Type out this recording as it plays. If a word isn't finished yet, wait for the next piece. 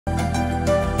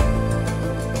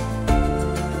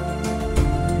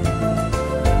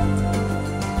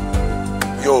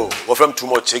or from too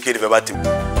much check it about him.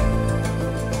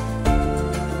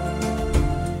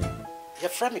 Your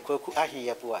friend Koku Ahi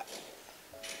Yapua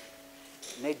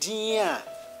Nadia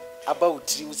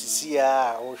about you see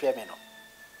or Femino.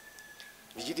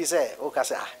 Did you say, O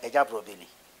Cassa, a Abrobe?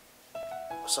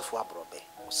 So for Abrobe.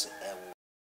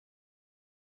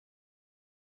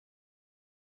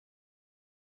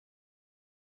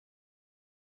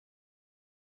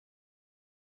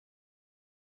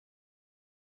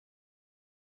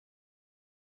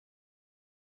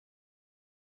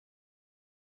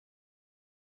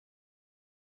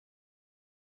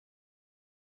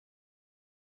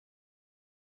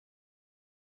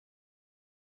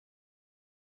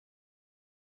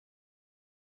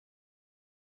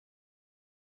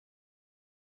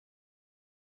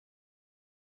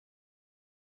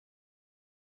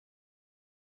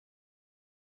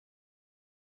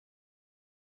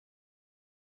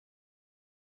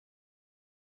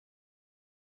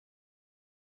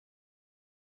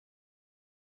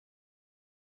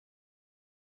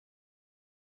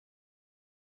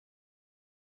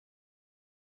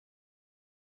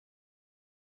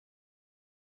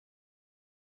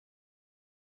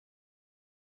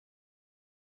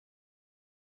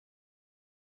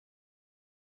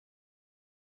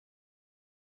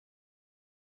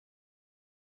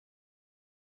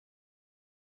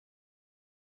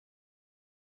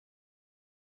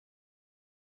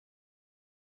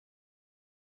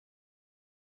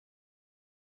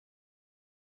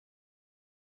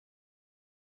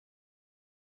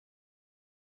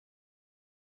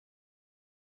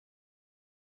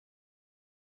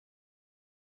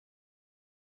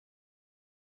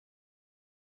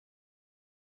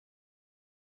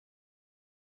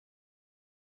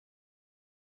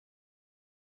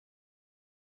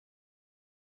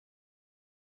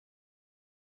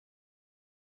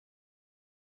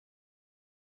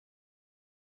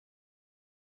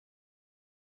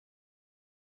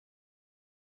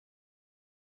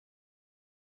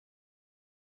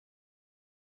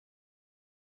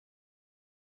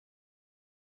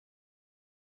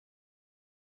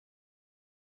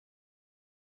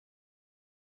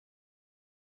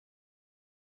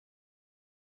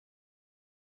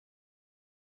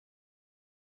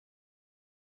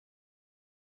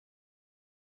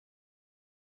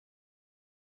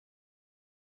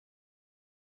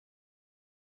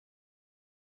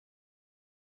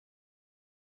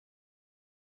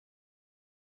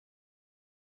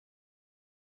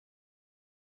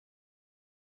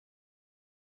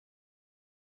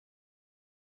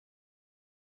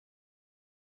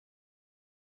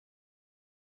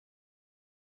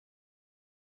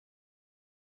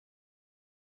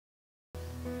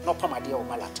 No Pamadia or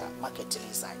Malata, market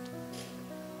inside.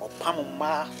 Or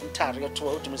Pamma, Taria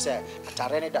to say, a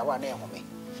Tarene da one home.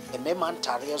 A memman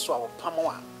Taria so our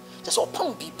Pamoa. Just all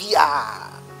PAMPII.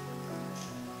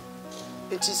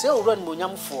 It is a run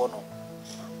Munyam Fono.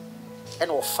 And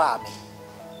or farming,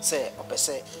 say, or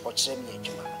Pese, or Chemi and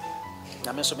Jumano.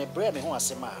 Now, Miss me brave me who are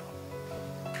Semano.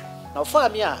 Now,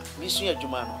 farmia, Miss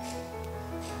Jumano.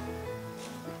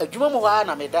 A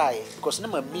Jumamoana may die, because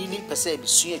no meaning per se,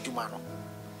 Monsieur Jumano.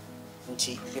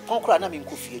 Nti me ponkra na me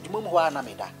nkofie dwuma mu ho ana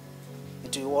me da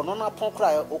nti wono na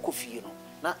ponkra okofie no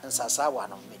na nsasa wa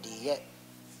no me de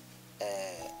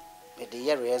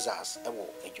ye results e wo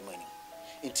adwuma ni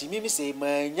nti mimi se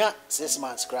manya 6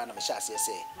 months kra na me sha se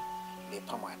me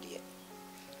pam ade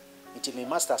nti me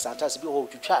master santas bi ho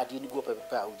twitwa ade ni go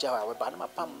pepe a uja wa ba na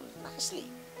mapam nicely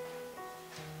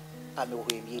a me wo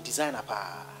me designer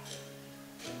pa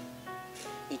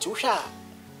nti wo sha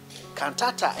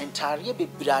cantata entire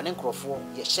bebira ne nkrofo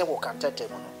ye hye wo cantata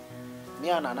mu no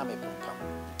me ana na me pam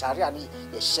entire ani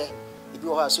ye hye ibi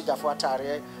ho asoja fo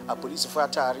atare a police fo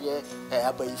atare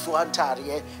abayifo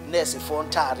atare nurse fo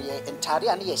atare entire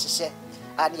ani ye hye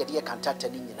ani ye de cantata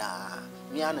ni nyina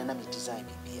me ana na me design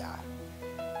bibia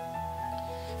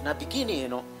na beginning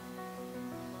no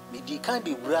me di kan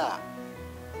be wura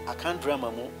akan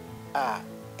drama mu a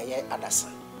eye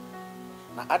adasa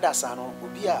na adasa no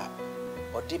obi a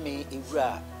odime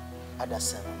ewura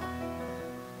adasa no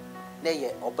na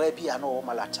ye oba bi ana o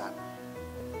malata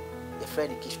ye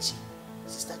friend gift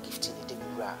sister gift ni de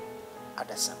wura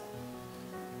adasa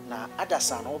na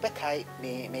adasa no obekai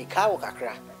me ka wo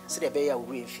kakra se de be ya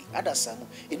wura mfi adasa mu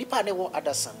enipa ne wo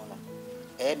adasa mu no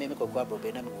me kokwa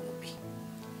Abrobe na me wo mu bi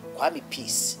kwa me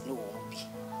peace no wo mu bi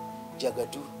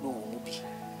jagadu no wo mu bi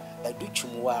adu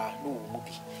twumwa no wo mu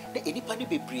bi na enipa ne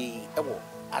bebre wo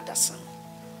adasa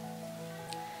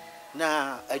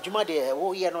na adwuma de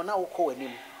wo ye no na wo kɔ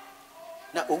anim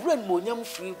na owura mmonyam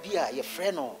firi bi a ye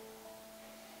frɛ no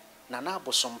na na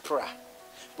abosompra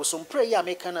Bosompre ya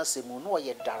meka na semu no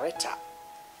ye director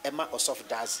ema osof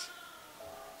dazi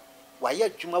waye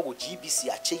adwuma wo GBC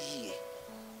ache yie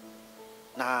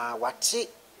na wate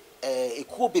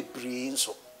ekuo bebre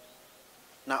nso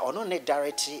na ono ne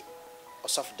director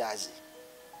osof dazi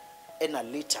ena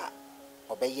later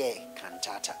obeye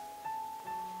kantata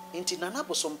inti nana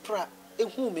bosompra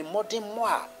ehu me modern mo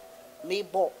a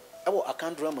mebo ewo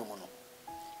akandrama mu no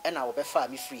ena obefa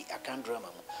me free akandrama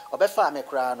mu obefa me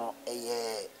kra no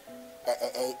eye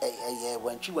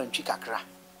wantwi kakra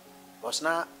was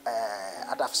na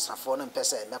adaf safo no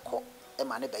mpese meko e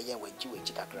ma ne beye wantwi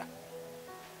kakra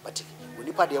but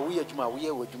wonipa de wo adwuma wo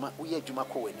ye adwuma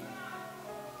ko wani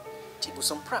ti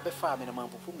bosompra befa me na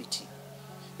mampopo miti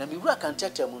na mi wura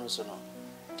kantata mu no so no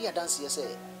dia dance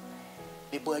yese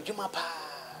mebo adwuma pa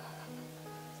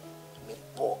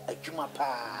mebo adwuma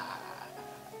pa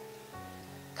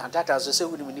kantata so se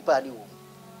woni nipa ni wo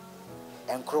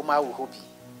enkroma wo hobi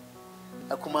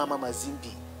akuma mama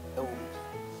zimbi ewo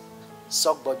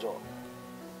sok bojo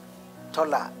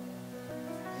tola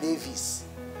mavis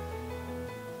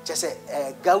chese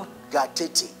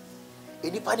gatete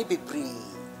enipa ni bebre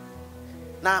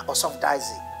na osof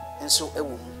daisy enso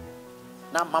ewo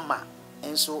na mama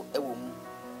enso ewo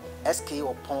SK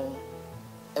opon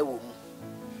ewo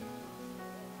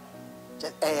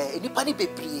enipa ni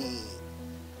bebre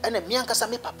ena miankasa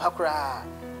me papa kra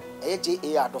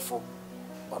JA adofo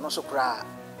ono so kra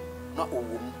na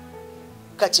owum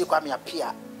kachi kwa me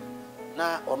apia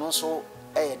na ono so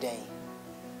den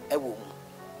ewum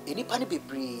enipa ni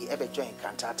bebre ebe join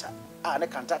kantata ne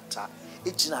kantata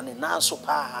ejina ne nanso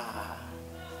pa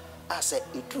ase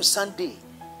edu Sunday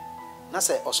na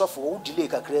se osofo wo delay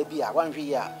kakra bi a wanhwe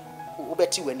ya wo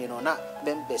beti wani no na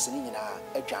members ni nyina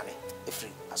adwane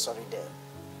efri asori dem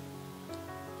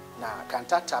na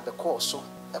kantata be call so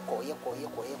ekoye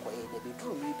na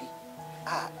bedru mi bi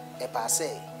e pa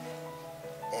se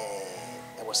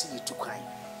e wosi yitu kwan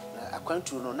na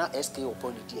akwantu no na SK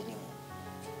upon di anim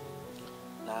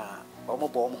na omo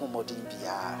bo omo modin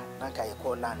bia na ka ye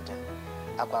call London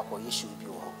akwa yeshu bi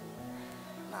wo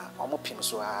na omo pim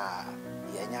so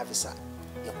ye nya visa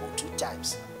ye go 2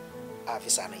 times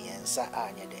visa na yensa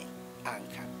anya den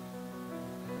anka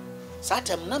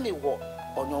satem na me wo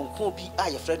onyonko bi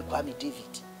ye friend Kwame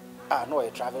David no ye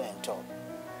travel and tour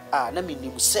na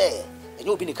minim se enye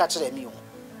obi ne ka kire mi o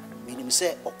minim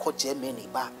se okọ Germany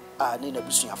ba ne na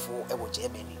busuafo e wo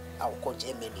Germany okọ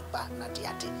Germany ba na de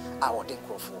ade wode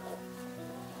nkrofo ko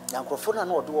na nkrofo na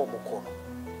wode wo moko no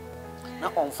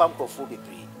na onfa nkrofo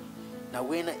bebre na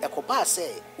we na ekoba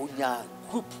se onya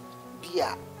group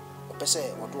bia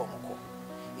opese wode wo moko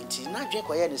nti na dwen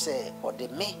koye ne se ode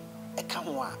me eka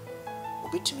ho a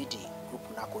obetumi di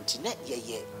group na continue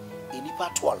ye enipa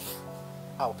 12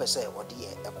 opese wode ye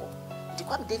eko nti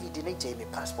Kwame David ne je me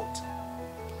passport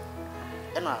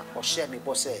ena o share me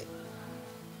bo se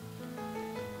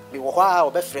me wo ha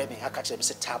obefre me aka kire me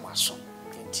se time aso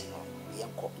nti no ye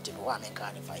nko nti me wa me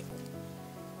ka ne 5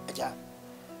 aja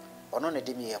ono ne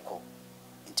de me ye ko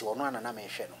nti ono ana na me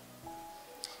hwe no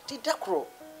ti dakro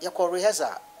ye ko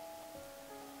rehearsal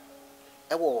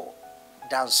ewo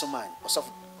dansoman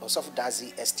osof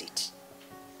Dazi Estate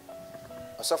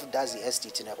osof Dazi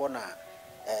Estate na hona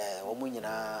omu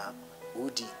nyina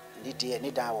odi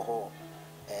ni da wo ho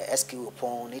SK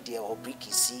upon ni de ho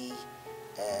brikisi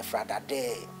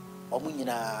fradade omu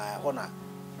nyina hona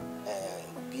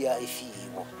bia efi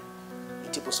wo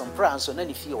itipo sompra nso na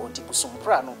ni fie wo itipo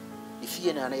sompra no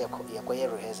ifie na yakoye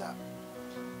rehearsal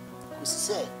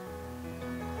kusise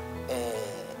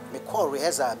me call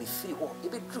rehearsal me free ho e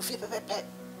be dru fie pepepe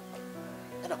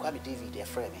na Kwame David e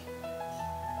frame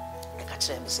me e ka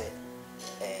kire me se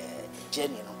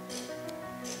Jenny no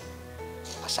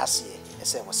ashase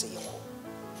ese wo se yeko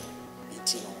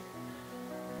enti no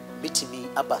bitimi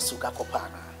abasuga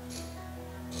kopana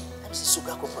am se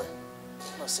suga kopa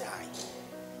no se ai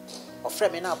o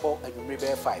frame me na abo adwumre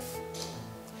be 5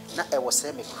 na e wo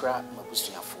se me kra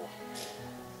mabusuafo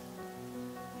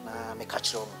na me ka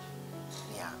kire no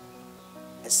nia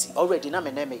esi already na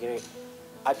me na me gere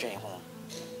adwen ho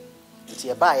nti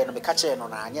e baaye no me ka kire no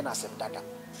na anye na asem dada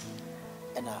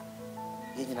ena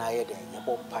yenyina ye den ye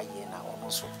bompa ye na ono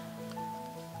so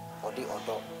odi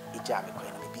odo ija me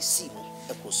kwen me bisi mu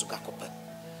e ko suga kopa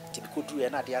ti bi ko duru ye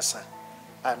na de asa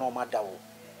na o ma da wo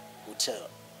hotel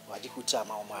waji hotel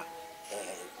ma o ma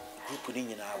group ni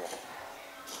nyina wo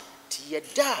ti ye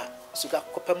da suga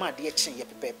kopa ma de ye chen ye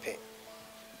pepepe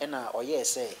ena oye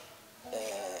se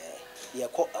ye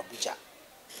ko Abuja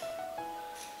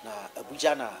na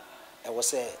Abuja na e wo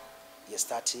se ye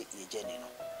start ye journey no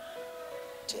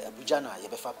te Abuja na ye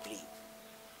befa play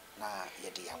na ye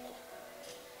de yako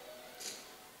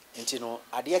nti no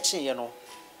ade kyenye no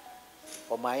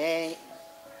omayen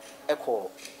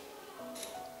eko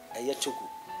eye Togo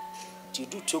ti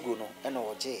du Togo no e na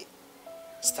oje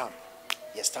stamp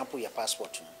ye stamp your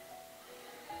passport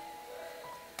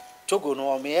Togo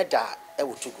no me da e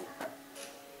wo Togo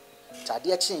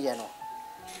tade kyenye no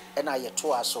e na ye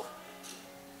to aso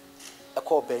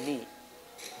eko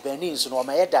Benin so no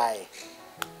me da e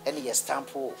ye stamp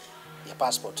your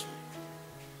passport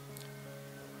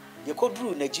ye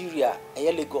kodru Nigeria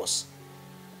eye Lagos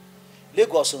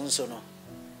nso no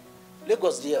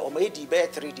Lagos de o ma di be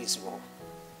 3 days wo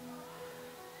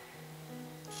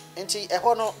enti e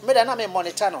ho no me da na me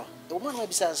monitor no e wo ma no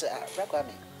bisa se brakwa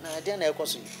me na de na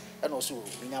ekoso e na so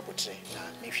minya botre na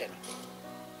me hwe no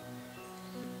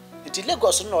enti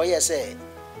Lagos no ye se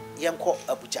yenko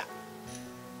Abuja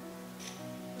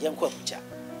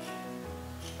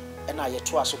e na ye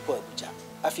to aso po Abuja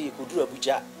afi ye kodru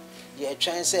Abuja ye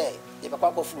twen se ye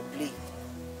bakwa ko flu play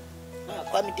na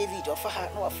Kwame David ofa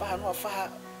ha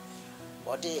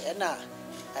ode ena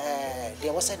de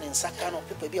wose ne nsaka no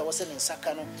pepa bia wose ne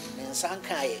nsaka no ne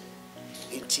nsanka ye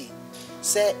enti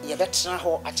se ye betena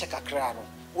ho ache kakra no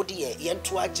wode ye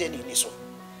nto ageni ni so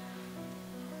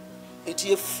enti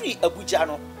ye free Abuja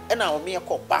no ena o me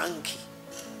ko banki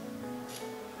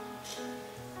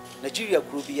Nigeria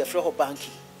group ye free ho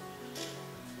banki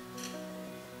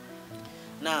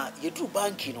na ye du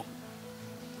banki no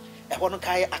e ho no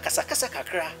kai akasakasa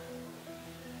kakra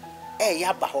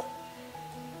ya ba ho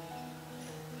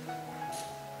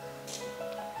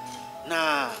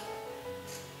na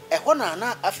e ho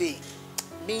na afi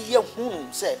me ye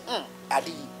hunu se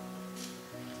ade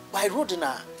by road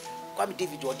na Kwame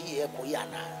David odi ye ko ya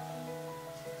na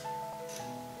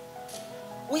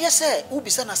wo ye se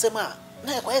ubisa na sema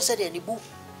na e ko ye se de anibu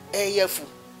yafu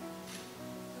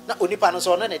na onipa no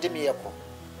so na de me ye ko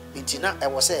nti na e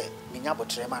wo se menya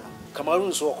botrema no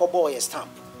Cameroon so ko boy stamp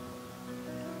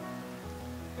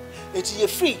eti ye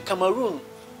free Cameroon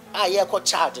a ye ko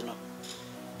charge no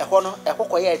e ho no e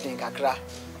ko ye den kakra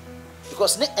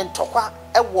because ne entokwa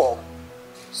e wo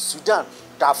Sudan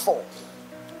Darfur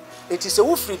eti se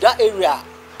wo free that area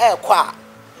e kwa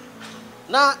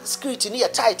na security ni ye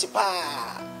tight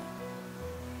pa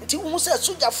eti wo se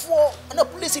sojafo na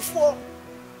police fo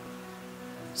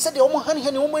se de omo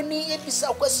hani omo ni e bisa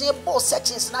kwese e boss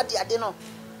searchings na de ade no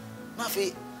na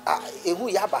fe ehu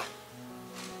yaba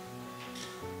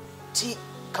ti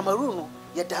Cameroon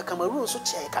ye da Cameroon so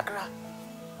che kakra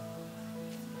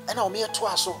ena o me to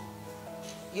aso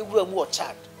ye wura mu o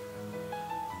Chad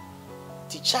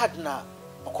ti Chad na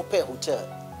okope hotel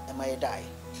e ma ye dai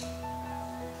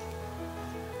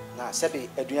na sebe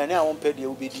aduane a won pede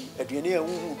ubedi aduane a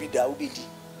huhu bi da ubedi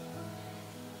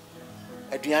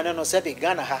aduane no sebe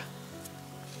Ghana ha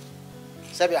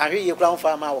sebe ahwe ye kura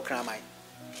mfa ma wo kran mai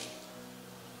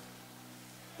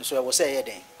so e wo se ye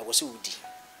den e wo se udi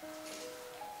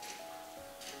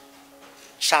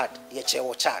Chad ye che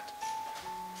wo Chad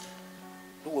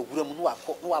no wagura mu no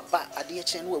akọ no aba ade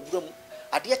che no wagura mu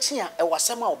ade che a e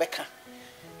wasema obeka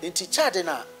enti Chad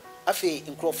na afi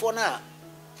nkrofo na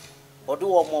odo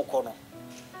wo moko no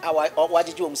a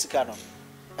wajeje om sika no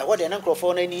e wo de na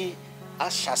nkrofo na ni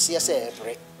ahyase se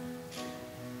ebre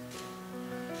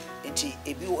enti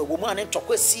ebi ewomu ane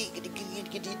tokwasi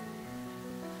gidi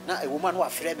na ewomu no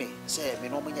afre me se me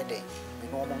no monye de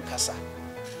me no mo nkasa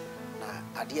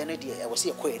na ade ne de e wo se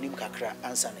ekoy anim kakra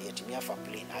ansa na yetumi afa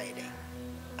plane ayede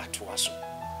atoaso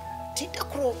ti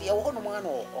dakro ye wo no ma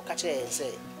no okache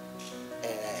se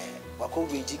wako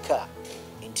rejika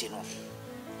enti no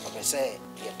opese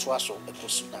ye toaso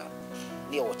ekosu na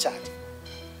ne wo Chad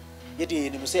ye de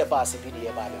ni se ba se bi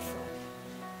ne ba befro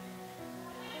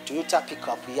Toyota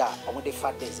pickup ya omo de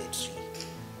fat desert su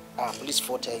police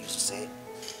force used to say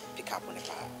pick up on the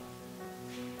car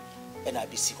and I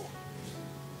be sigo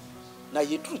na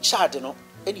ye dru Chad no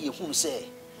e ye hunu se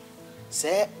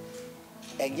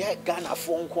enye Ghana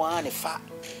fo nko an ne fa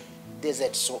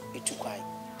desert so etukwai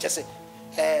just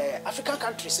African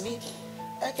countries ni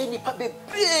any pa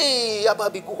bebre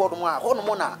ababi gu hono a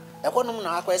hono na e hono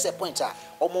na akwa ese point a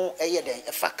omo eye den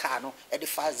e fa car no e de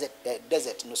fa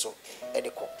desert no so e de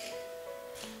ko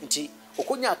nti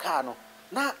okonya car no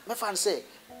na me fan say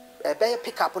be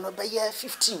pick up no be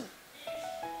 15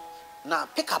 na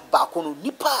pick up ba ko no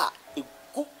nipa e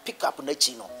gu pick up na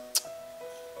chi no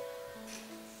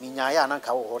minya ya na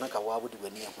nka wo na nka wo abudi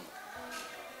wani ho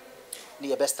ni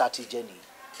ye be start journey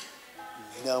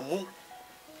namu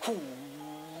ku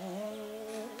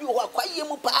bi o akwaye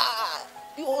mu pa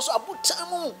bi o so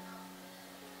abutamu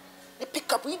e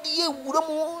pick up idi e wura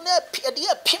mu na pie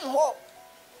de pin ho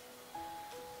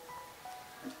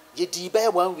ye di by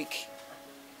 1 week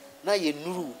na ye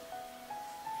nuru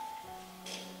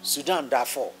Sudan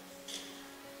Darfur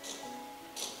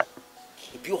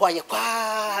ebi ho aye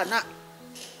kwa na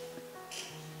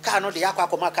ka no de yakwa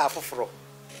akoma ka foforo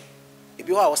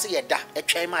ebi ho a wo se ye da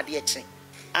etwen ma de eche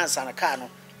ansa na ka no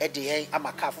e de yen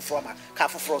ama ka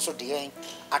foforo so de yen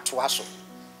atoa so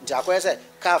nti akoye se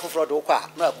ka foforo de ukwa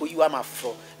na akoyi ama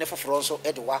foforo ne foforo so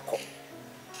e de wakọ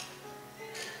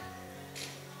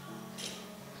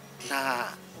na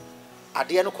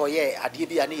ade no koye ade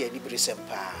bi ane ye ni bresem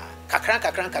pa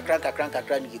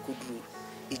kakran ni yekuduru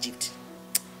Egypt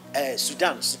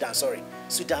Sudan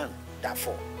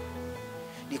Darfur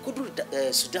ni kuduru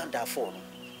Sudan Darfur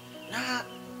na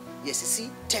yesisi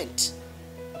tent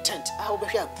a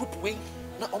obehwe group way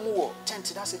na omo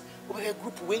tent na se obehwe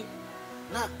group way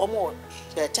na omo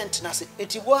tent na se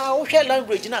enti wa ohwe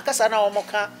language na kasa na omo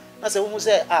ka na se wo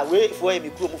se we fo emi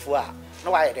kuro mu fo a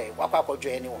na wa ye dey wakwa akọjọ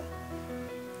eni won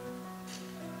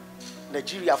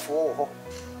Nigeria fo ho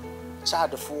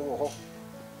Chad fo ho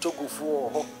Togo fo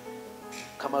ho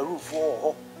Cameroon fo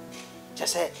ho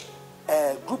just say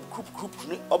group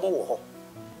ni omo wo ho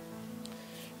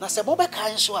na se mo be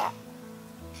kan so a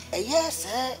yes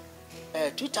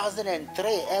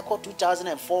 2003 echo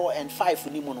 2004 and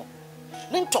 5 ni mu no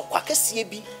ne ntokwa kese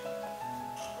bi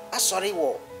asori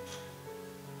wo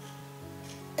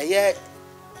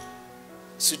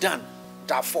Sudan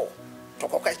Darfur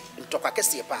ntokwa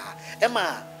kese pa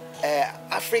ema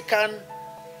African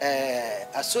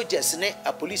soldiers ne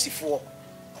a police fo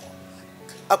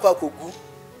akwa kogu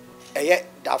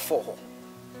Darfur ho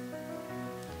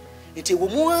iti wo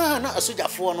mu na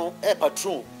asojafo no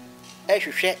patrol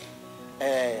hwehwe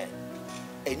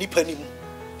enipa nim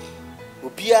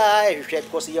obia hwehwe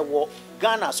because ye wo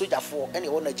Ghana asojafo ene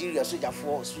wo Nigeria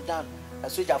asojafo Sudan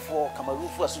asojafo Cameroon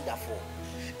fo asojafo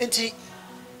enti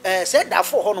said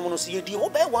Darfur ho no no so ye di ho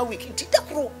be 1 week enti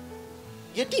dakro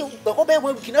ye di ho be 1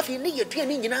 week na fi ne ye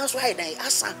duane nyina so ai dan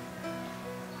asa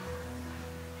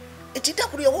enti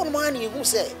dakro ye ho no ma na hu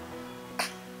se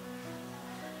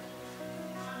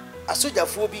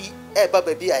asojafo bi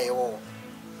baba bi aye wo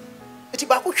enti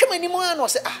ba ko hwemani mu an no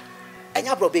se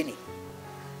anya Abrobe ni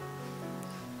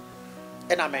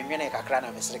ena menwene kakra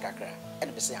na mesere kakra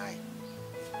ena bese han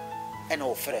ena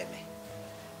o frɛ me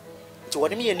enti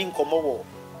woni me yeni nkomo wo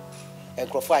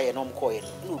enkrofo aye no mko ye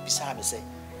no obisa me se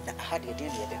na aha de ye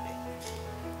bebe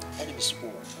ena bisi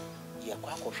o ye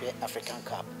kwa hwɛ African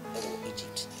Cup wo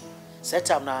Egypt set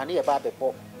time na na ye ba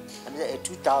bebo and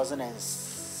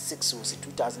 2006 or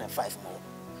 2005 more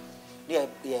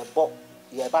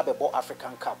ye ba bebo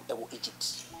African Cup wo Egypt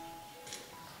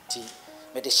ti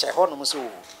me de sheho no so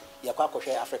ye kwa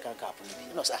hwɛ African Cup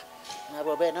ni no sa na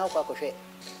Abrobe na kwa hwɛ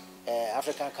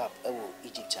African Cup wo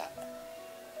Egypt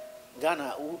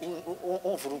Ghana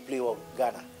furu play of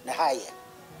Ghana na high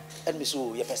and me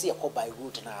so ye pese ye ko by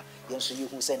road na ye so ye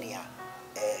hu se ne ya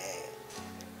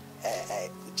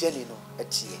journey no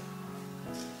etie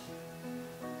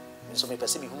so me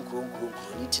pese me hu kro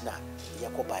ni tina ye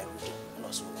ko by road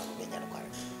no so na be nya no kware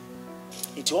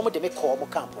iti wo mo de me ko mo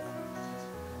camp no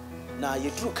na ye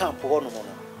dru camp ho no mo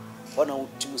no ona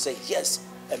utu say yes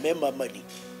a member money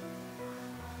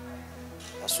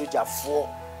a soldier for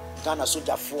Ghana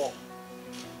soldier for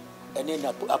and then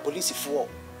a police for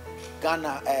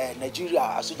Ghana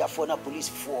Nigeria a soldier for na police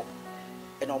for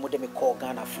and omo dem call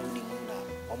Ghana for ni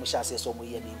na omo sha say so mo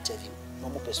ye ni interview no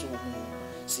mo person mu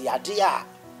si ade a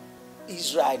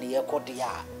Israel ni e ko de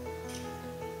a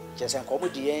just en ko mo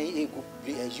de egu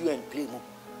UN play mu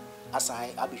asan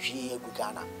abehwe egu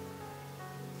Ghana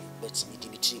but me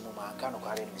Dimitri mu ma kan no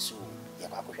kware ni so ye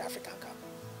ba ko African Cup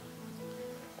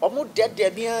omo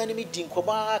dede bia ni mi di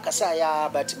nkoma kasa ya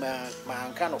but ma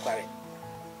kan no kware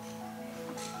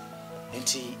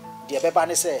enti de beba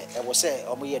ne se e wo se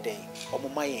omo ye den omo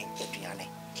mayen aduane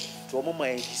to omo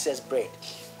mayen Jesus bread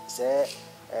se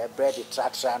bread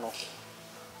tratra no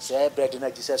se bread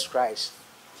na Jesus Christ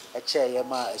e che ye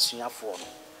ma asuafo no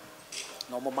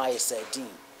na omo mayen sardine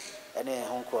ene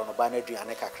honkro no ba na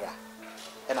aduane kakra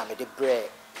na me de bread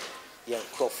ye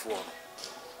crofo no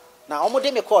na omo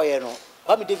de me call ye no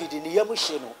Pappy David ni yamu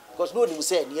hye no because no nim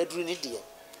say ni aduru ni de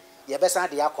ye besa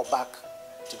de yakọ back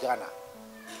to Ghana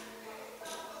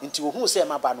nti ohun say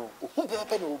maba no ohun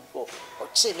pepe no o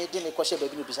che me de me ko hye ba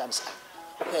bi no bisa me say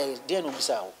okay de no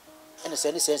bisa o ene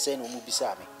say ni no mu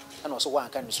bisa me ana so wa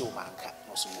anka no so ma anka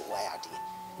no so wa ya de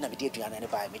na me de aduane ne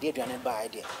ba me de aduane ne ba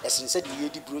de esere say de ye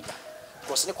di broda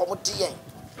because ne komo de yen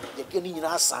ye ke ni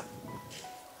nyina asa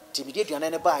ti me de aduane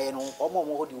ne ba ye no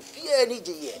omo ho de ofie ni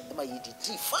je ye ma ye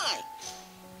di fine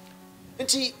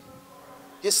nti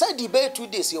ye said the be 2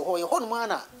 days ye ho no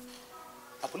mana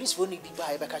a police phone bi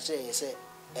ba ye be ka che ye say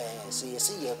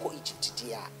say ye ko Egypt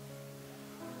dia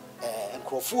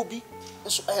nkrofo bi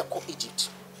nso ko Egypt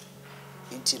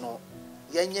nti no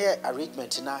yenye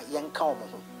arrangement na yenka omo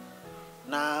ho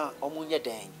na omo nye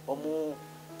den omo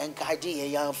enkaje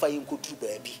ye yanfa yenkoturu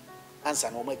baabi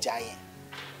ansa na omo gyaye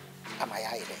ama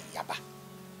ya ile yaba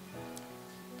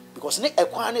because ne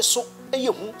ekwan ne so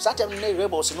eyehu satem ne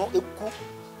rebels no eku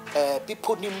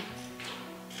people nim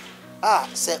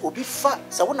se obi fa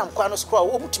se wonam kwa no skro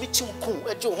wo mutumi chiwku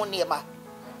eje ho ne ma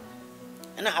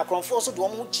na akronfo so de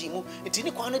omo chi mu enti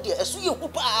ne kwan no de eso yehu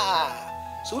pa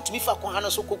so utumi fa kwan no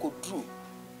so kokoduru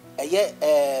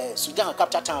eye Sudan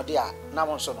capital town de a na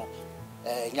won so no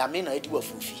nyame na edi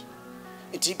wafufi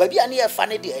enti babi ane ye fa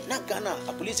ne de na Ghana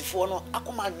a police fo no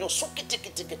akoma nyo so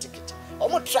kitikiti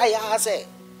omo try ha say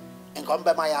enkom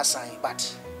be ma ya sign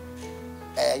but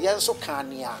yen so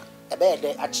kan ya ebe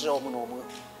de a kire omo no omo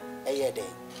eye de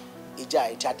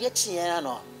ija itade chien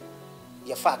no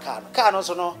ye fa car no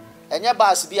so no enye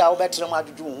bus bi a wo betre ma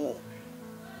adwudwu hu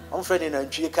on frɛ ne na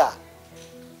ntwie car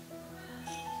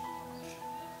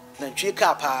na ntwie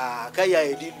car pa ka ya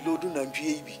edi lodu na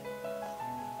ntwie bi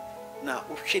na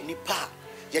wohwe nipa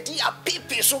ye di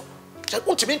apipi so ta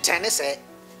utimi ntane se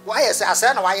wayɛ sɛ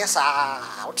asɛ na wayɛ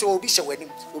saa wote obi hyɛ w'anim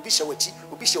obi hyɛ w'akyi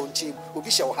obi hyɛ w'nkyɛm obi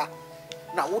hyɛ wo ha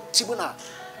na wotibu na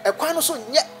ɛkwan no so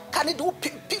nyɛ ka ne de wo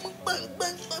pim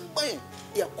ban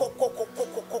ya ko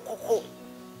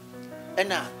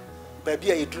ɛna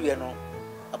baabi a yɛduru yɛ no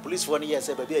a police fo no yɛ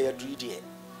sɛ baabi a yɛduru deɛ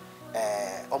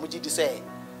ɔmo gye di sɛ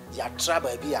yɛatra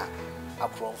baabi a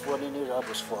akorɔmfoɔ no ne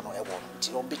rebels fo no ɛwɔ no nti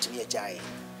ɔmo betumi agyae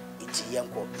nti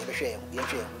yɛnkɔ yɛbɛhwɛ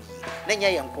yɛn na nyɛ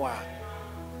yɛnko a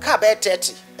ka be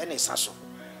 30 ene saso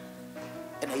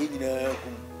ena ye nyina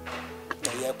gum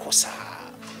na ye kosa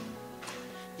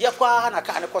ye kwa na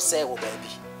ka ne kosa wo baabi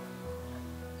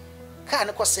ka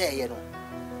ne kosa ye no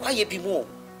kwa ye bi mu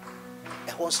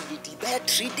e ho so di be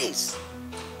 3 days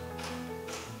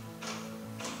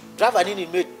driver ni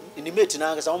mate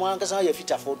na nkasa o nkasa ya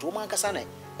fita for to nkasa na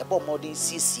e bo modern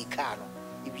CC car no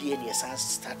e bi ne san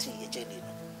starting ye journey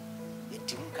no e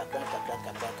tim kakra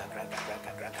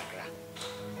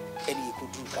eni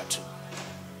ikudu katu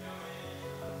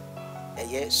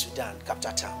eye Sudan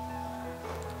capital town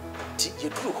ti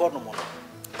yeduru ho no mo no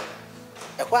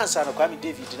e kwansa no Kwame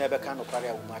David na beka no kware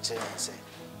a wo ma che nse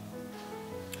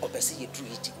obesi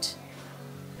yeduru Egypt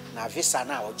na visa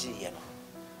na oje ye no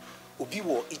obi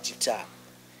wo Egypt a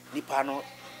nipa no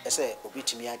ese obi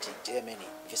timi age Germany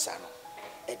visa no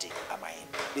ede amayen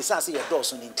de sanse ye do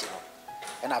so ni nti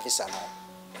no na visa no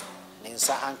ne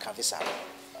nsa anka visa no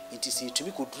it is to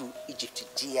me could do Egypt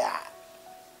dia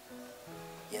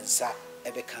yensa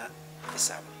ebeka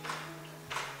esam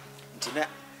ntina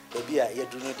baby a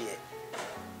yedu no de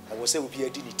I was say obi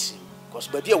adi ni ti because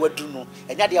baby a wadu no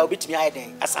enya de a obetimi aye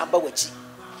den asamba wachi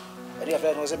e de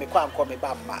afẹ no say me kwa anko me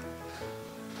ba ma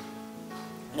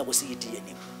na wo say yedi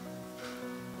anim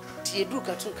ti edu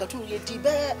katu yedi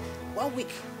be 1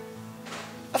 week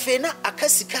afẹ na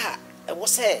akasika e wo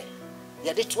say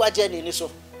ye de to agye ni so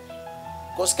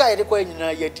koska ye de kwa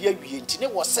nyina ye de awie ntine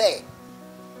wo se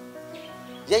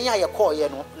yenya ye call ye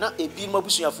no na ebi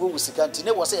mabusuafo wo sika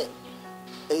ntine wo se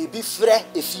ebi frɛ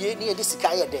efie ne ye de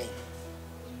sika ye den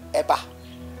eba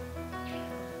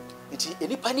nti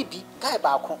enipa ne bi kai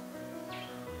ba ko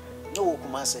no wo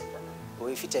kuma se o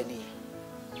efitani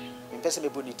mpese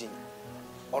mebo ni din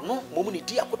ono momu ni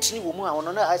di akotene wo mu a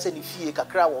ono na ase ne fie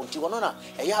kakra wo nti ono na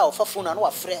eya a ofafo na no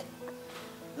wa frɛ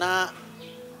na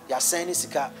ya send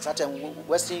sika certain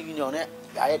Western Union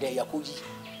ya de yakogi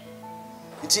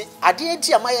nti ade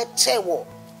enti amaye chewo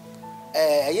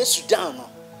ye Sudan no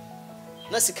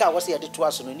na sika wo se ye de to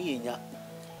aso no ni yenya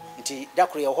nti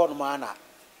dakoro ye ho no ma na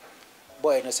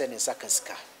boy no se ne saka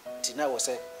sika nti na wo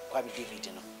se Kwame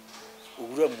David no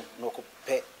owura mu no ko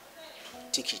pe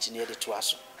ticket ne de to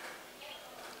aso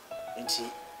nti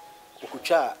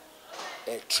okutwa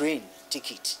train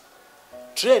ticket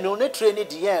train no ne train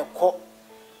de ye ko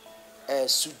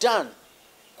Sudan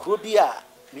krobia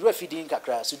mi refiding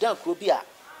kakra Sudan krobia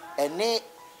ene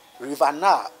River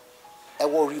Nile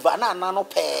ewo River Nile na no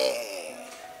pe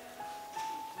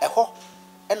eho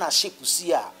ena ship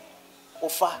si a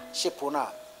ofa ship na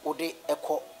ode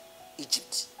eko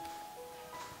Egypt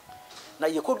na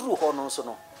yekoduru ho no so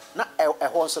no na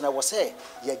eho so na wo se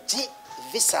ye gi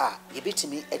visa ye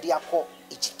betimi e de akọ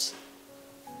Egypt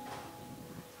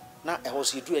na eho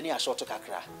so yedu eni a short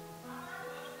kakra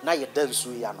na ye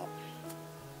dansu ya no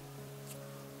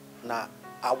na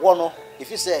awo no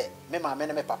if you say me ma me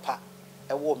ne me papa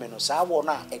ewo me no sa awo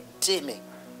na ede me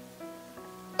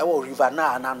ewo River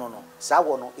na no no sa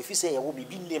awo no if you say ewo me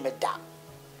bi ne me da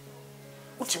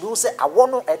utimi wo se awo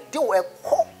no ede wo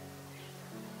ekọ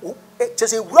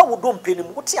chese wura wo dompe ni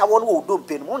mu wote awo no wo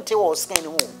dompe ni mu nte wo scan ni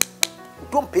mu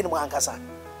dompe ni mu ankasa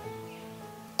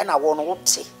ena awo no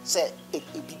wote se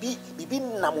bibi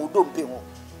na mu dompe ho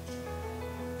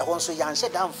ehon so yanhye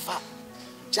dan fa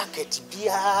jacket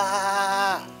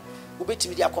bia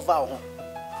ubetimi dia cover ho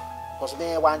because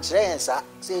me wan kire yensa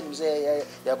say nim say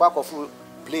ya kwa kofu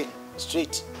plane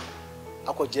straight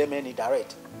akọ Germany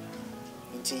direct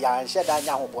nti yanhye dan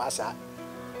nya ho boasa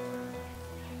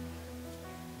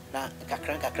na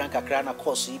kakran na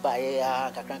course yi ba ye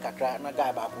ya kakran na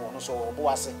guy ba ko no so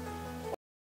boase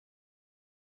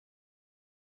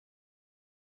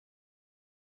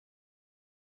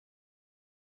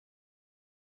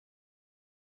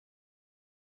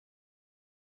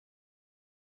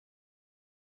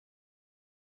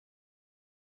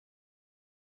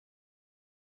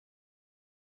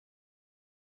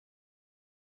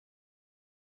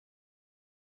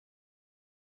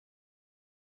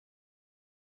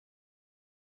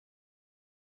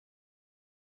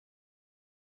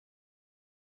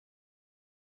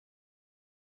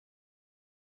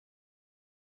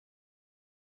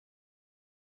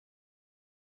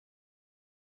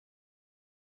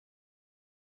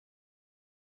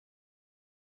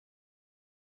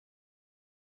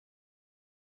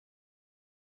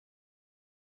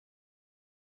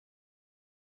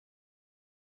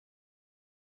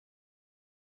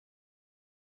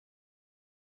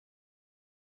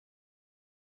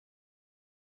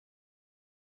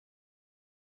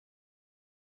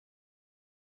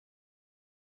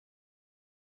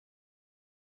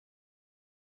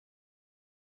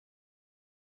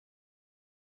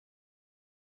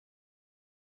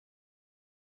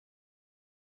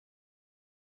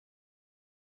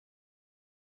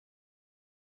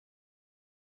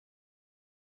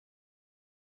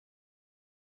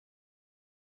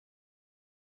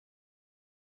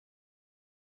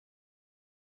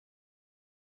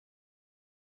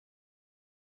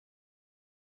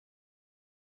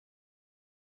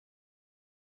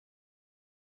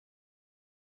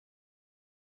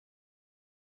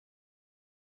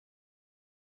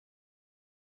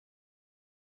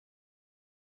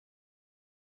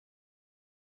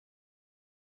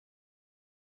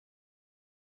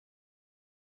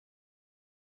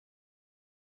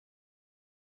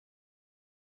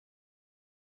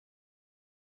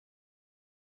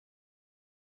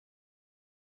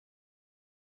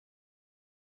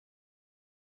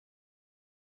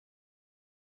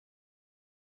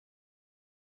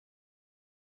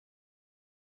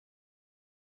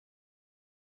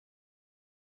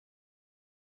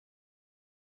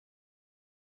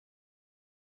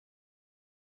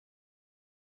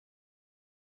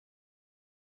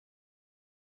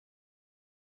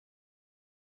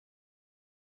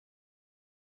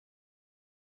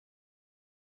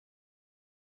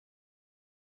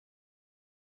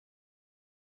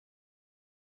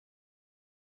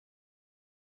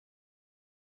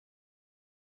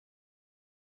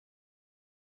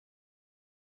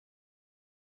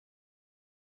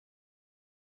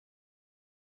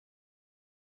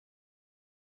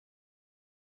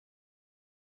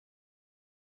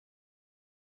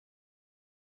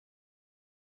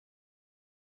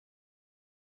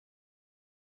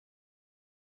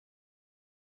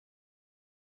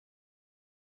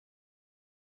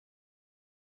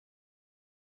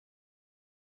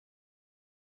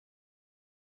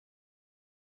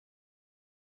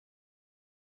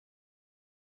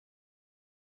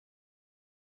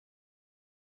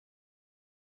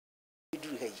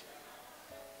duru hey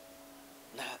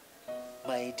na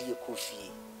my dear coffee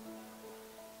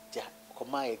ja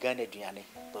koma ye Ghana aduane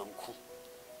banku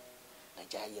na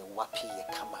ja ye wapi ye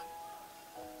kama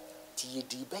ti ye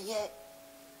di beye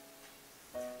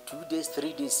 2 days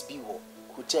 3 days bi wo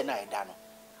kuche na ida no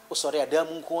o sori adam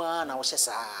nko na wo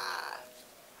hyesa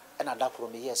e na da kro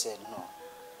me ye se no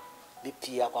bi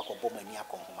pia kwa ko bomani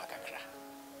akon homa kakra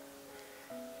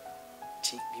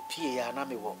ti bi pia ya na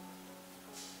me wo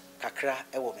kakra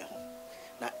e wo me ho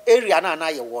na area na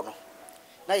ye wo no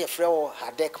na ye frɛ wo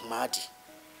Hadek Madi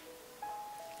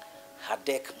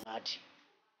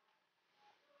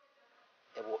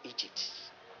e wo Egypt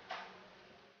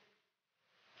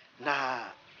na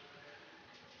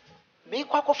me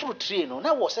kwa ko fruit tree no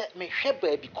na wo se me hwɛ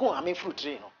ba bi ko ame fruit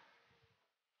tree no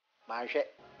ma hwɛ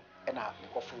e na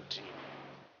ko fruit tree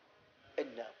e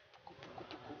na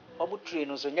omu tree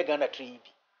no so nya Ghana tree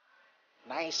bi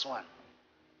nice one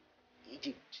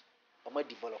Egypt omu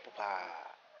develop pa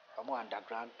omu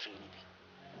underground tree bi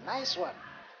nice one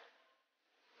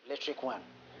electric one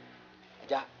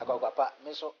ja agwagwapa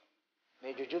me so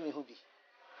me jojo me hu bi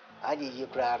Anya ye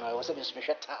kra no was me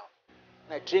Shatta.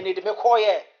 Na train it me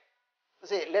koye.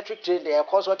 Say electric train there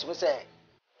cause what me say.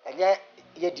 Enye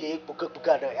ye die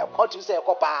puka no e call to say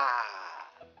kopa.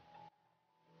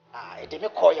 Ah, e de me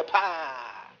koye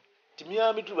pa. Ti me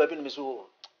am duru ba bi no me so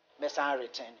me san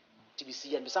return. Ti bi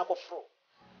see and me san ko fro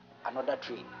another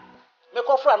train. Me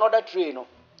ko fro another train no.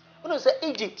 Uno say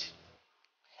Egypt.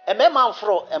 E me man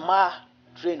fro e ma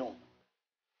train no.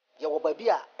 Ye wo ba bi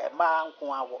a e ma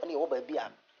nko awo. Na ye wo ba bi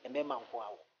a e me ma nko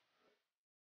awo.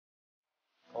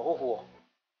 Ohoho.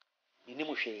 Ini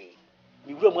mu hwe.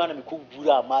 Mi wura mu ana me ko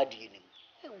bura ma die ni.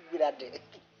 Wura de.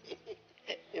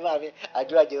 E ma me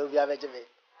adura je obi abeje me.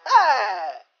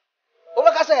 Ah! O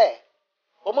ba ka se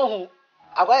o ma hu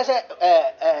agwa se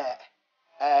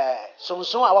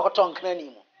sonson a wakoto nkna ni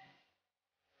mu.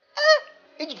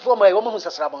 Egypt for my woman who's a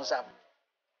srabonsam.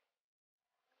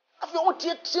 Afi o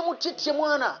tie mu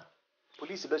ana.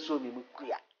 Police be so me mu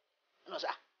kria. No sa.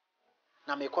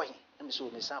 Na me ko hin, na me so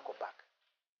me san ko back.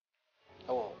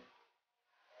 Oh.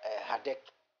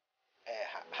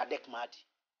 Hadek Madi.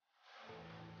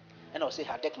 And I say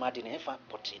Hadek Madi na fa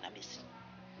potri na mesi.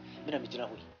 Me na me gina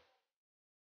hui.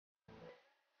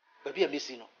 Baby a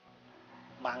mesi no.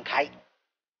 Mankai.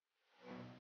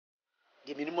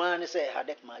 The minimum say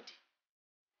Hadek Madi.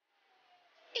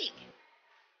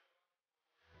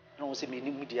 No say me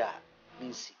nimu dia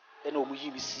minsi. And o mu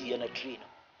yi mi si na train.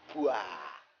 Pua.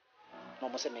 No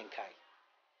mo say menkai.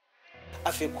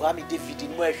 Afi kwa mi David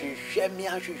mu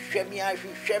ahwehwemia.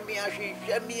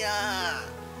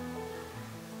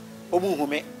 Omu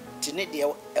hume tine de e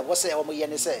wo say omu ye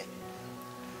ne say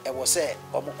e wo say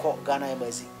omu ko Ghana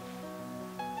embassy.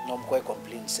 No omu ko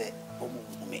complain say omu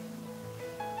hume.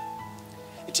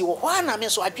 Iti wo hwa na me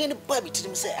so adwene ba bi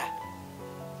tirim say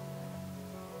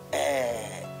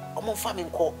omu fa me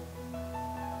nko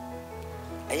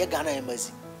eye Ghana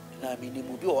embassy na me ni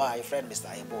mu bi o a friend Mr.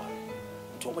 Ayeboa.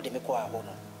 To mo de me ko a ho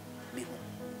no me hu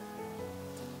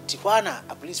ti kwana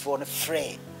a police for no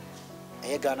free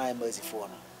e Ghana embassy for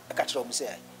no e ka kire o mo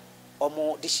say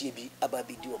o de hie bi aba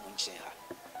bi di o mo nche ha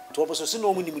to mo so se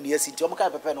no mo nim ni asi ti o mo ka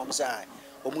pepe no mo say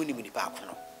o mo nim ni ba ko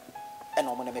no e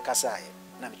no mo na me ka say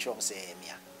na me kire o mo say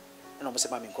mia e no mo say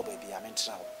ma me nko ba bi a me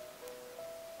ntra o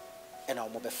e na o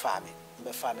mo be fa me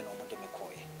no mo de me ko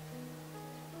ye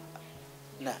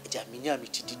na ja minya mi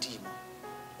ti didi mo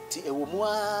ti ewo mu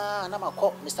a na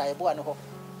makọ Mr. Ayeboa no ho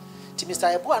ti Mr.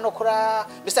 Ayeboa no kura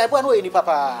Mr. Ayeboa no ye ni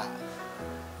papa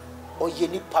o ye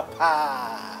ni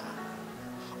papa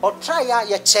o try ya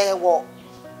ye chewo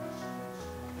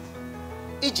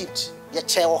Egypt ye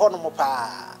chewo ho no mo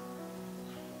pa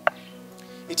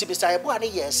iti Mr. Ayeboa ne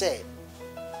ye say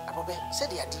Abrobe se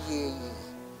de ade ye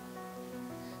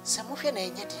se mo hwe na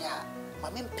enye de a ma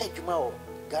me mpa dwuma o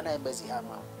Ghana embassy ha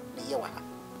ma ne ye wa ha.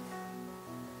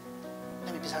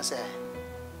 Let me say,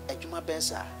 a Juma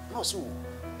Bensa, no so.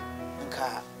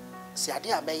 Nka, si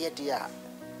ade a meye dia.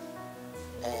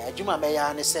 A Juma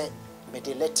meya ne say, me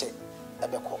de lete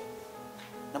ebeko.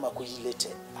 Na makoyi lete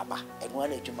aba. Enu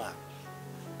ana Juma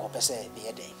ko pese be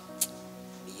ye den.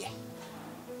 Be ye.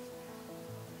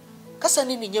 Kasa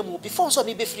ni nyemu before so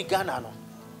me be free Ghana no.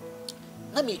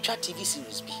 Na me twa TV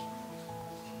series bi.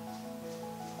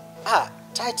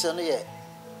 Title no ye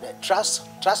the Trust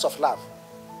of Love.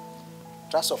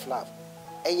 Trust of Love.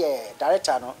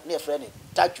 Director no near friend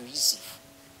Taju Yusuf.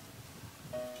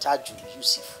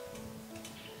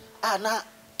 Na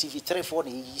TV3 for the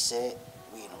yi say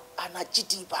we no. Na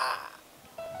jidiba.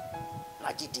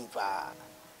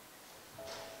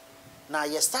 Na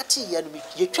ye start ye no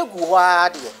ye twagu ho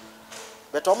ade.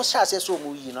 But almost say so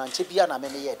mu yi no ante bia na me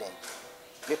ye den.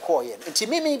 Me call ye. Nti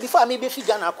me before me be fi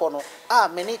Ghana ko no.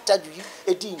 Me ne Taju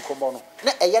edi nkomo no.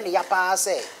 Na eye ne ya pa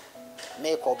say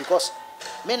me call because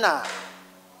me na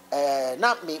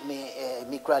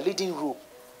me kura leading rope.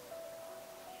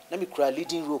 Na me kura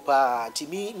leading rope nti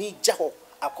me jaho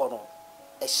akono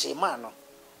e shema no.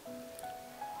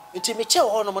 Nti me che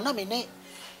ho no na me ne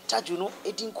Taju no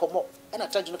edi nkomo e na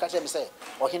Taju no ka che me say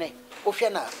ohene ohwe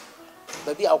na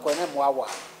ba bi akona mo awa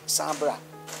sambra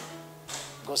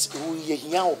because we ye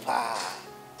hia o pa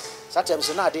satem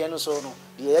so na ade no so no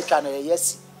de ye twa na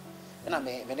yesi na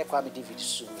me ne kwa me David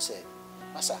so say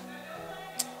masa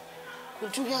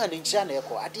kuntu ya ni nchia na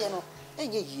eko ade no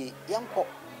enye yie yanko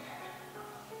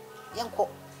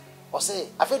o say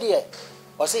afede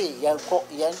o say yanko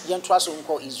yentwa so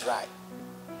nko Israel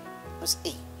o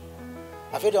say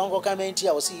afede onko ka menti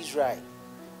a o say Israel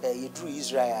ye dru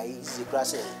Israel is the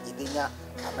grass e benya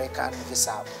American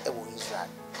visa e wo Israel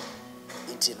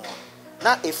enti no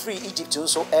na e free Egypt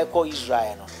so eko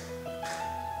Israel no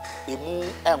emu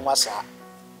enwasa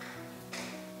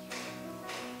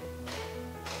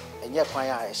ɛnyɛ kwan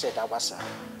a ɛhyɛ da wasa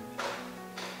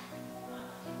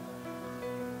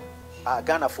a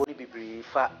Ghana for ni bebree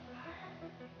fa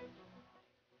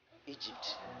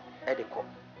Egypt ɛde kɔ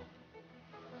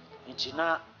nti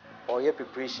na ɔyɛ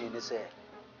preparation ne sɛ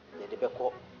yɛde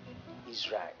bɛkɔ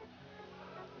Israel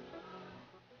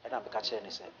ɛna bɛka kyerɛ ne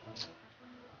sɛ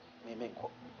menkɔ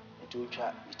nti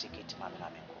wotwa me ticket ma me na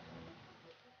menkɔ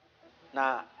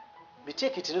na me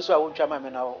ticket no so a wotwa ma me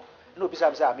na obisa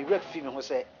me sɛ me wura fifi me ho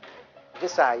sɛ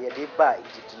visa yɛde ba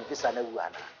Egypt no visa na wu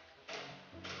ana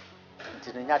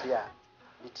nti ne nyade a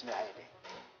bitimi ayɛ de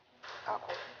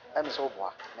akɔ ɛme sɛ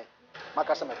woboa me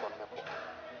maka sɛ mekɔ no mekɔ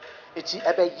eti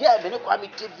ɛbɛyɛ me ne kwa me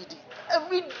David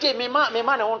every day me ma ne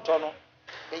ho ntɔ no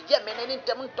ɛyɛ me ne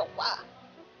ntem ntɔkwa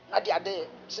na de ade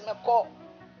sɛ mekɔ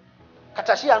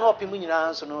katahia na ɔpem nyinaa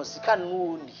nso no sika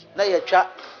no ni na yɛtwa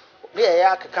na yɛyɛ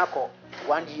akeka kɔ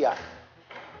 1 year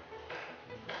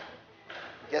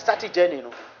yɛ start journey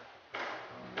no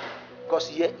because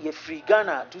ye free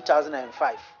Ghana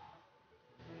 2005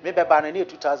 me beba na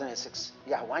 2006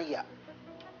 yeah 1 year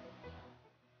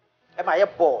e ma ye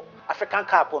ball African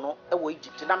Cup no e wo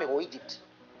Egypt na me wo Egypt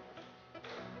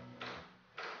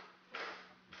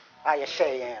ye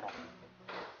share yen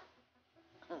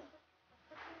no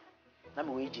na me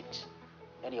wo Egypt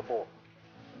and ye ball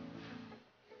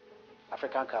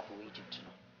African Cup wo Egypt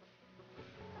no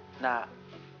na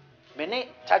me ne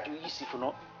Taju Yusuf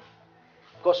no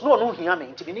because no hia me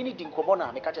nti me ni di nkomo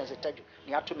na me ka chen se Taju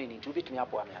ni ato me ni nti obetumi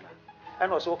aboa me ana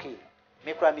and also okay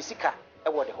me kura me sika e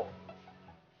wo de ho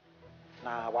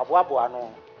na waboaboa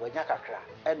no wanya kakra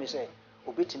e me say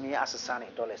obetumi asesa ne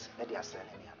dollars e de asesa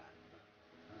ne ana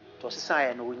to asesa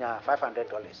ye no wonya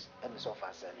 $500 e me so fa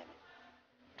asesa ne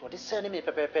to de send me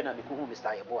pepepe na me ko hu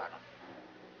Mr. Yeboa no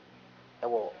e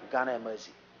wo Ghana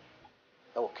embassy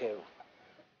e wo Cairo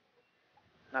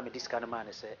na me discount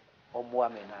man say omoa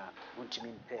me na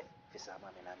wontimi mpe visa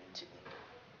ma me na me ntimi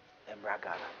embra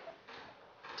Ghana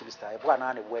ti Mr. Yeboa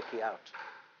na na work it out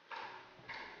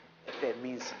it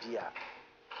means dia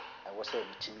I was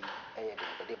saying to me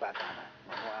de ba Ghana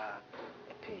mama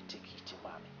e pay ticket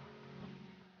ma me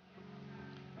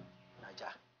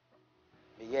naja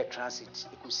me ye transit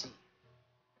ikusi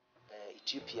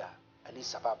Ethiopia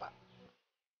Addis Ababa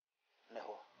ne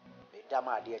ho me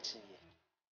dama ade achiye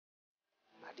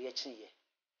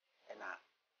na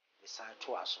me san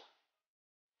to aso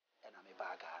na me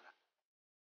ba Ghana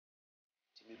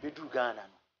ti me bedu Ghana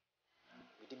no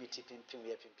me di me pimpim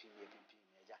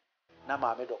ya na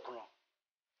ma me dokono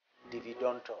David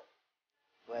Donto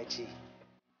wachi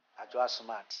Ajwa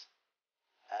Smart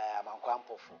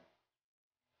amankwampofu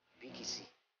bigisi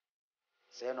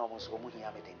say no mo so mo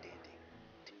hia me dendende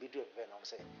ti bedu e no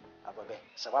say Abrobe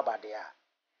sababa de a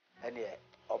ene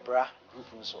obra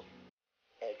group nso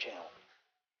e twen o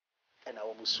ena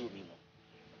wo musu mi mu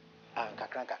an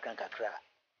kakran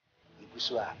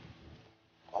igusu a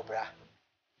obra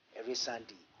every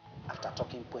Sunday after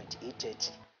talking point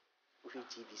 8:30 we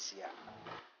TVC a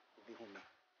obi hu me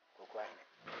kokwa hene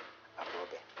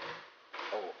Abrobe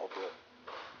obro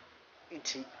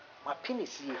inti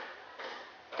mapinisie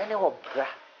ene obra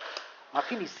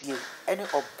mapinisie ene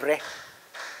obre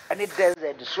ene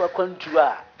desert so akwantu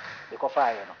a be kofa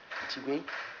aye no inti we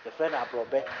the friend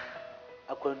Abrobe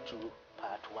akwantu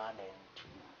part 1 and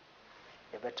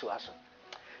 2 ebeto aso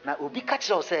na obi ka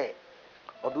kire o say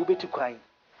obi obetu kwan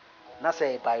na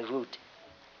say by road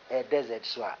desert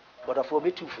so a but of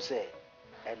obetu fu say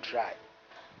and try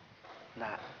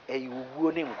na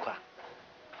wuo ne nkwa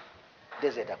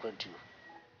desert akwantu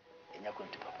enya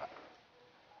kwantu papa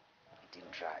it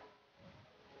didn't try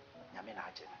nyame na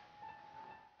aje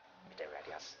me de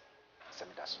radius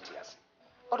semi da sutias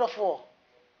odofo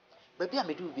baby a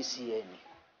medu besi ani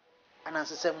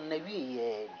anansesem na wie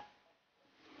ye ni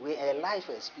we a life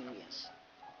experience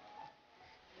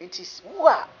it is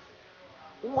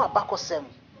wo abakosem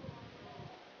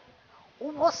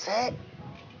wo say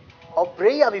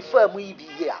obreya me fa mu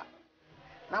ibi ya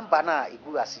number na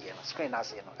igu ase no screen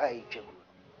ase no ai twegu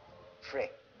frɛ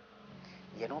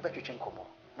ye no betwetwe nkomo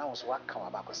na wo so waka wa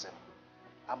abakosem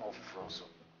ama ofufro so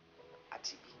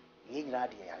atibi ye nyina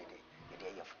de yare de ye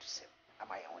de ye futusem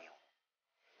ama ye ho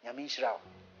nyame nhyira wo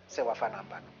sɛ wafa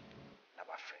number no